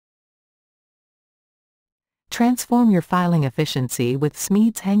Transform your filing efficiency with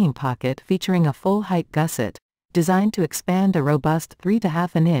Smead's Hanging Pocket, featuring a full-height gusset, designed to expand a robust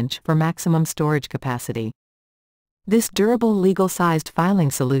 3.5 inch for maximum storage capacity. This durable legal-sized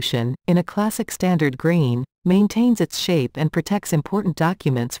filing solution, in a classic standard green, maintains its shape and protects important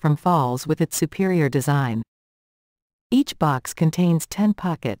documents from falls with its superior design. Each box contains 10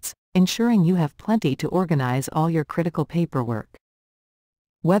 pockets, ensuring you have plenty to organize all your critical paperwork.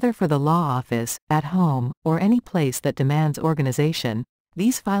 Whether for the law office, at home, or any place that demands organization,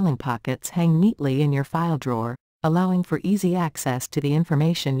 these filing pockets hang neatly in your file drawer, allowing for easy access to the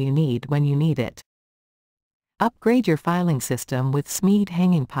information you need when you need it. Upgrade your filing system with Smead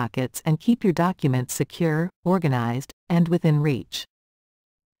Hanging Pockets and keep your documents secure, organized, and within reach.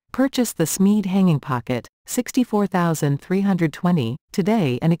 Purchase the Smead Hanging Pocket, $64,320,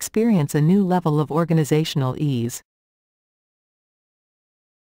 today and experience a new level of organizational ease.